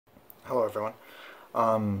Hello everyone.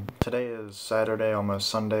 Today is Saturday, almost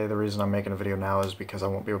Sunday. The reason I'm making a video now is because I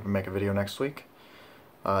won't be able to make a video next week.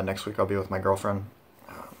 Next week I'll be with my girlfriend.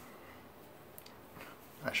 I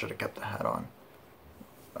should have kept the hat on.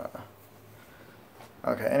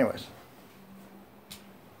 Okay, anyways.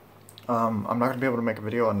 I'm not going to be able to make a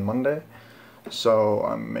video on Monday, so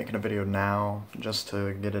I'm making a video now just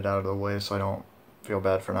to get it out of the way so I don't feel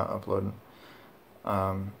bad for not uploading.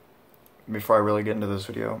 Before I really get into this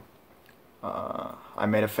video, I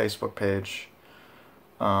made a Facebook page,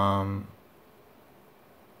 so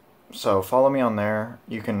follow me on there.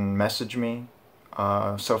 You can message me.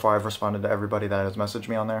 So far I've responded to everybody that has messaged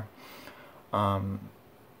me on there.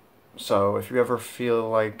 So if you ever feel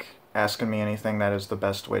like asking me anything, that is the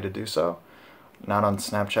best way to do so. Not on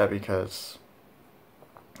Snapchat because,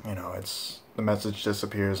 you know, the message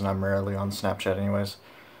disappears and I'm rarely on Snapchat anyways.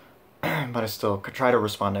 But I still could try to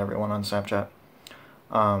respond to everyone on Snapchat.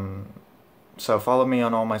 So follow me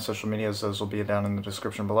on all my social medias, those will be down in the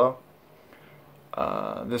description below.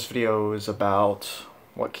 This video is about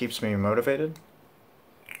what keeps me motivated.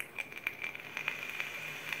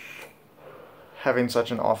 Having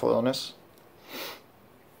such an awful illness.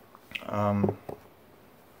 I'm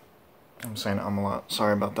saying a lot,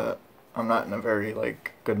 sorry about that. I'm not in a very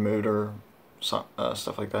good mood or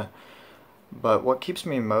stuff like that. But what keeps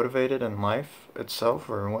me motivated in life itself,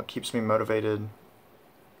 or what keeps me motivated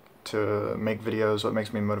to make videos, what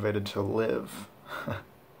makes me motivated to live,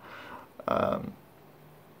 I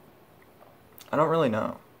don't really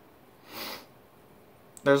know.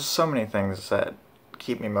 There's so many things that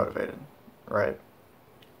keep me motivated, right?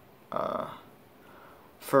 I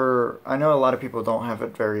know a lot of people don't have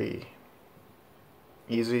it very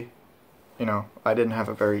easy. You know, I didn't have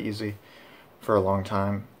it very easy for a long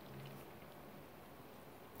time.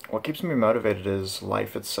 What keeps me motivated is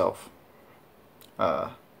life itself.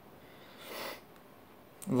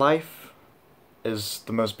 Life is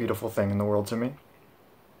the most beautiful thing in the world to me.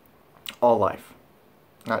 All life,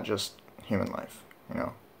 not just human life, you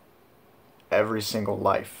know. Every single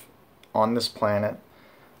life on this planet,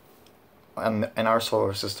 in our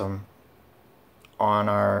solar system, in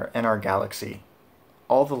our galaxy,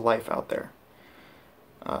 all the life out there,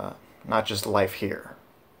 not just life here.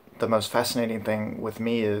 The most fascinating thing with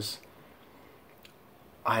me is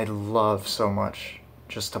I love so much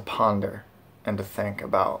just to ponder and to think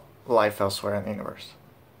about life elsewhere in the universe.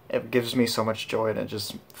 It gives me so much joy and it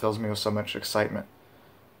just fills me with so much excitement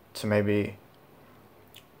to maybe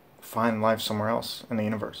find life somewhere else in the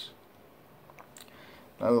universe.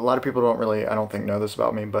 A lot of people don't really, I don't think, know this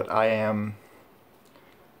about me, but I am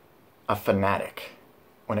a fanatic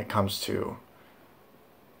when it comes to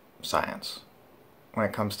science, when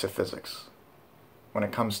it comes to physics, when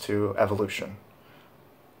it comes to evolution.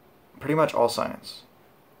 Pretty much all science.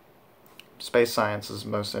 Space science is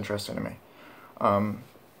most interesting to me.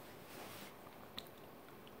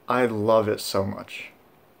 I love it so much.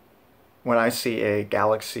 When I see a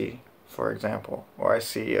galaxy, for example, or I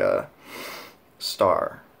see a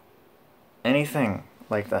star, anything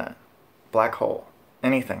like that, black hole,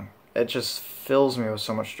 anything, it just fills me with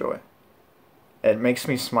so much joy. It makes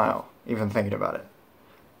me smile, even thinking about it.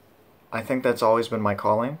 I think that's always been my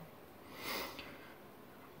calling,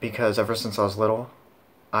 because ever since I was little,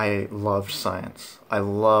 I loved science. I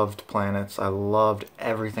loved planets. I loved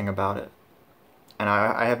everything about it. And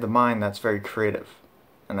I have the mind that's very creative,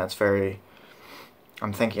 and that's very,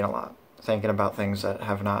 I'm thinking a lot, thinking about things that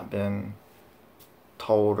have not been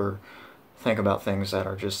told, or think about things that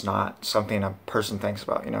are just not something a person thinks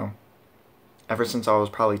about, you know. Ever since I was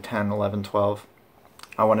probably 10, 11, 12,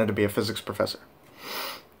 I wanted to be a physics professor.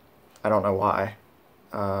 I don't know why.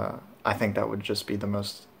 I think that would just be the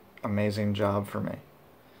most amazing job for me.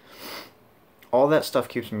 All that stuff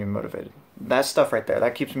keeps me motivated. That stuff right there,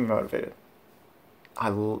 that keeps me motivated.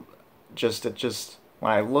 When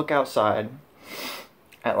I look outside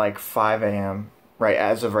at like 5 a.m., right,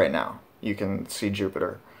 as of right now, you can see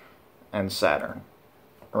Jupiter and Saturn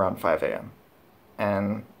around 5 a.m.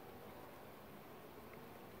 And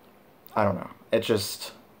I don't know, it's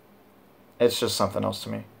just something else to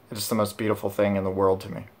me. It's the most beautiful thing in the world to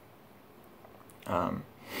me.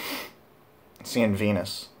 Seeing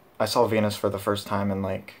Venus. I saw Venus for the first time in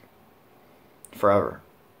like forever,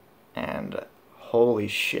 and holy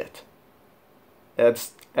shit!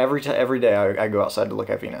 It's every day I go outside to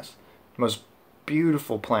look at Venus. Most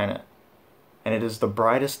beautiful planet, and it is the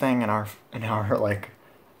brightest thing in our like,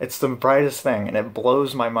 it's the brightest thing, and it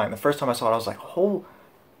blows my mind. The first time I saw it, I was like, "Oh,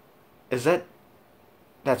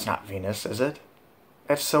 that's not Venus, is it?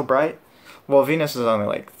 That's so bright." Well, Venus is only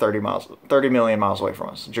like 30 million miles away from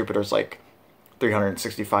us. Jupiter's like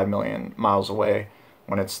 365 million miles away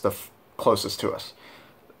when it's the closest to us.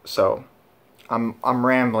 So I'm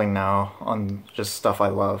rambling now on just stuff I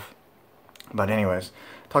love. But anyways,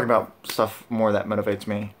 talking about stuff more that motivates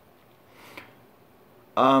me.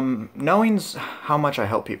 Knowing how much I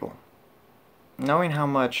help people. Knowing how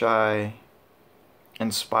much I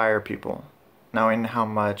inspire people. Knowing how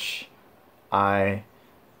much I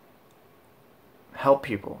help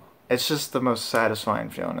people. It's just the most satisfying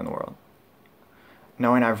feeling in the world.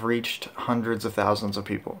 Knowing I've reached hundreds of thousands of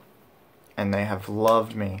people and they have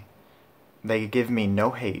loved me. They give me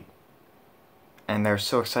no hate and they're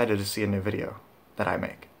so excited to see a new video that I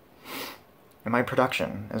make. And my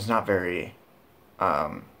production is not very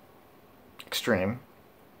extreme.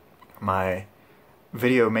 My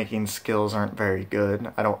video making skills aren't very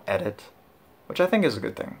good. I don't edit, which I think is a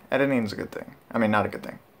good thing. Editing is a good thing. I mean, not a good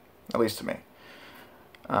thing, at least to me.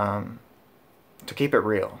 To keep it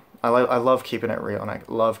real. I love keeping it real, and I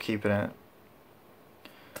love keeping it...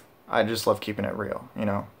 I just love keeping it real, you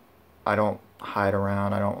know? I don't hide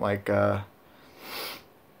around. I don't like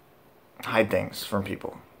hide things from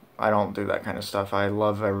people. I don't do that kind of stuff. I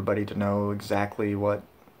love everybody to know exactly what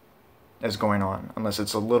is going on, unless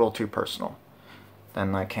it's a little too personal.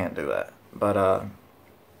 Then I can't do that. But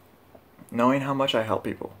knowing how much I help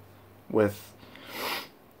people with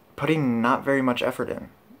putting not very much effort in,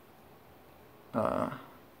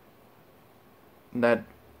 that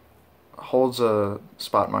holds a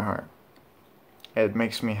spot in my heart. It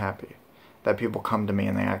makes me happy that people come to me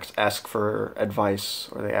and they ask for advice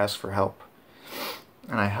or they ask for help,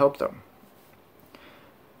 and I help them.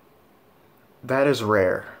 That is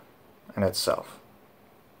rare in itself.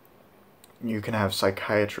 You can have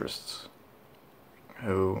psychiatrists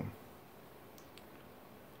who...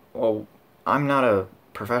 Well, I'm not a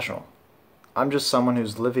professional. I'm just someone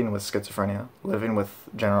who's living with schizophrenia, living with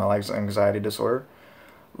general anxiety disorder,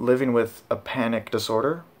 living with a panic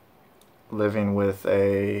disorder, living with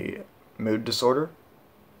a mood disorder.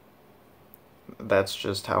 That's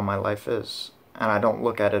just how my life is. And I don't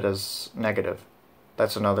look at it as negative.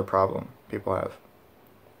 That's another problem people have.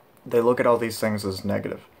 They look at all these things as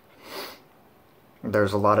negative.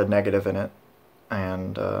 There's a lot of negative in it,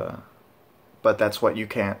 and but that's what you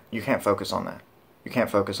can't focus on that. You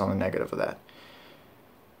can't focus on the negative of that.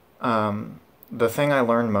 The thing I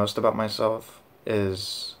learned most about myself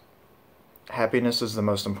is happiness is the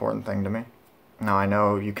most important thing to me. Now, I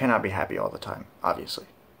know you cannot be happy all the time, obviously.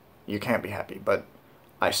 You can't be happy, but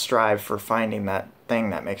I strive for finding that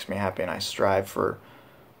thing that makes me happy, and I strive for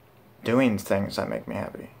doing things that make me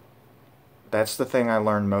happy. That's the thing I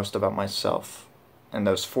learned most about myself in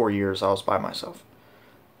those 4 years I was by myself.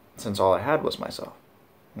 Since all I had was myself.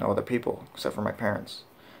 No other people, except for my parents.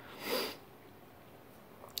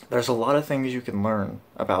 There's a lot of things you can learn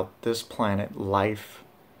about this planet, life,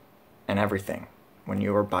 and everything when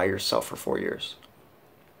you are by yourself for 4 years.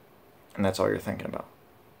 And that's all you're thinking about.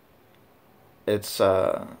 It's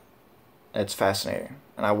fascinating.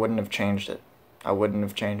 And I wouldn't have changed it. I wouldn't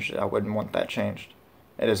have changed it. I wouldn't want that changed.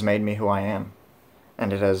 It has made me who I am.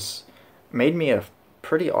 And it has made me a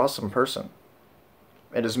pretty awesome person.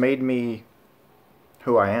 It has made me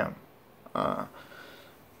who I am.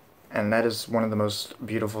 And that is one of the most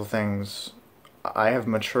beautiful things. I have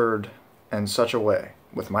matured in such a way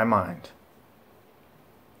with my mind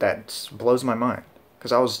that blows my mind.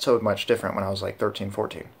 Because I was so much different when I was like 13,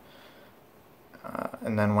 14.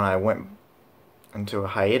 And then when I went into a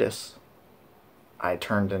hiatus, I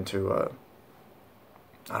turned into a...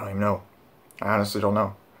 I don't even know. I honestly don't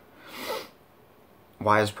know.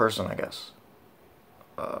 Wise person, I guess.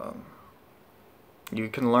 You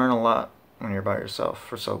can learn a lot when you're by yourself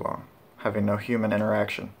for so long, having no human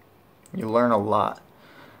interaction. You learn a lot.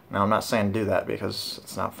 Now, I'm not saying do that because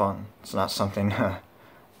it's not fun. It's not something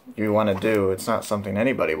you want to do. It's not something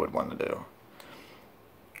anybody would want to do.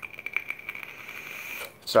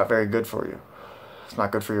 It's not very good for you. It's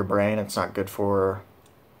not good for your brain. It's not good for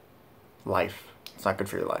life. It's not good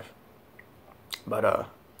for your life. But,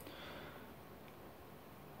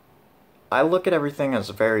 I look at everything as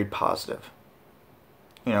very positive.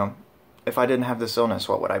 You know, if I didn't have this illness,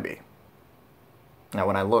 what would I be? Now,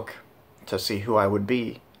 when I look to see who I would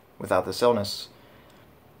be without this illness,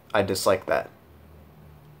 I dislike that.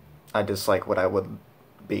 I dislike what I would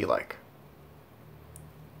be like.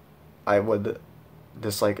 I would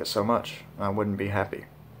dislike it so much. I wouldn't be happy.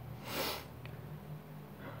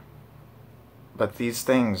 But these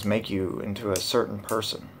things make you into a certain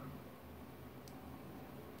person.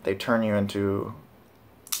 They turn you into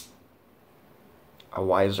a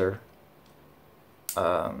wiser,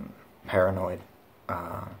 paranoid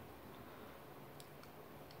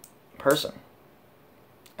person.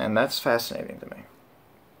 And that's fascinating to me.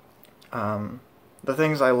 The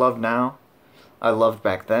things I love now, I loved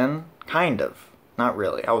back then, kind of. Not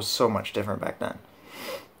really. I was so much different back then.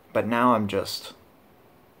 But now I'm just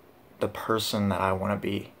the person that I want to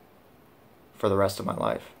be for the rest of my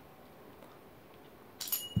life.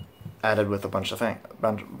 Added with a bunch of things.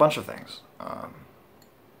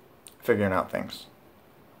 Figuring out things.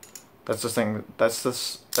 That's the thing. That's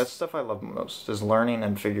stuff I love most, is learning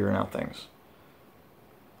and figuring out things.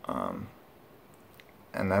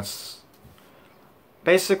 And that's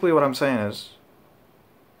basically what I'm saying is,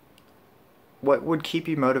 what would keep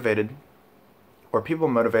you motivated, or people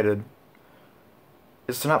motivated,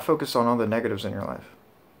 is to not focus on all the negatives in your life.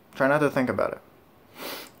 Try not to think about it.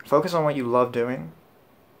 Focus on what you love doing.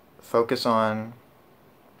 Focus on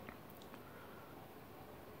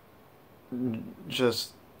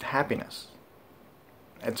just happiness.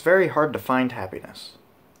 It's very hard to find happiness.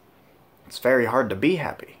 It's very hard to be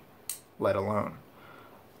happy, let alone.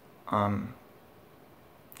 But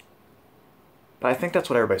I think that's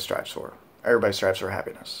what everybody strives for. Everybody strives for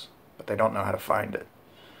happiness, but they don't know how to find it.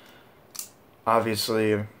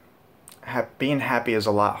 Obviously, being happy is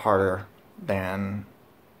a lot harder than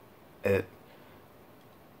it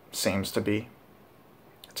seems to be.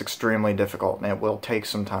 It's extremely difficult, and it will take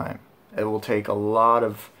some time. It will take a lot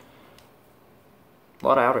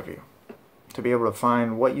out of you to be able to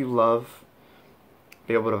find what you love,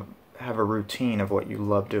 be able to have a routine of what you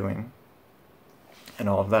love doing, and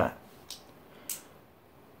all of that.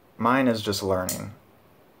 Mine is just learning,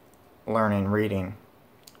 reading,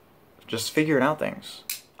 just figuring out things.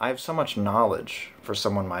 I have so much knowledge for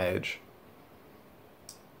someone my age.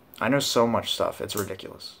 I know so much stuff, it's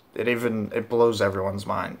ridiculous. It blows everyone's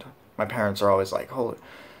mind. My parents are always like, holy,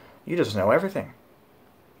 you just know everything.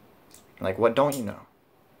 Like, what don't you know?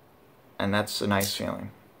 And that's a nice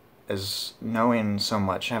feeling, is knowing so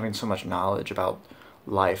much, having so much knowledge about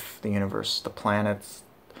life, the universe, the planets,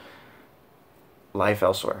 life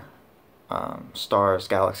elsewhere, stars,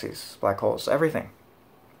 galaxies, black holes, everything.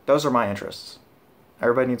 Those are my interests.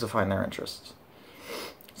 Everybody needs to find their interests.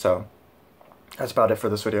 So, that's about it for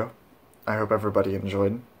this video. I hope everybody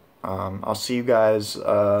enjoyed. I'll see you guys,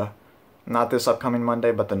 not this upcoming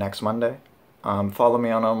Monday, but the next Monday. Follow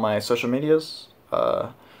me on all my social medias.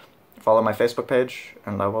 Follow my Facebook page.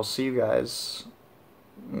 And I will see you guys,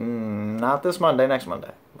 not this Monday, next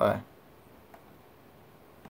Monday. Bye.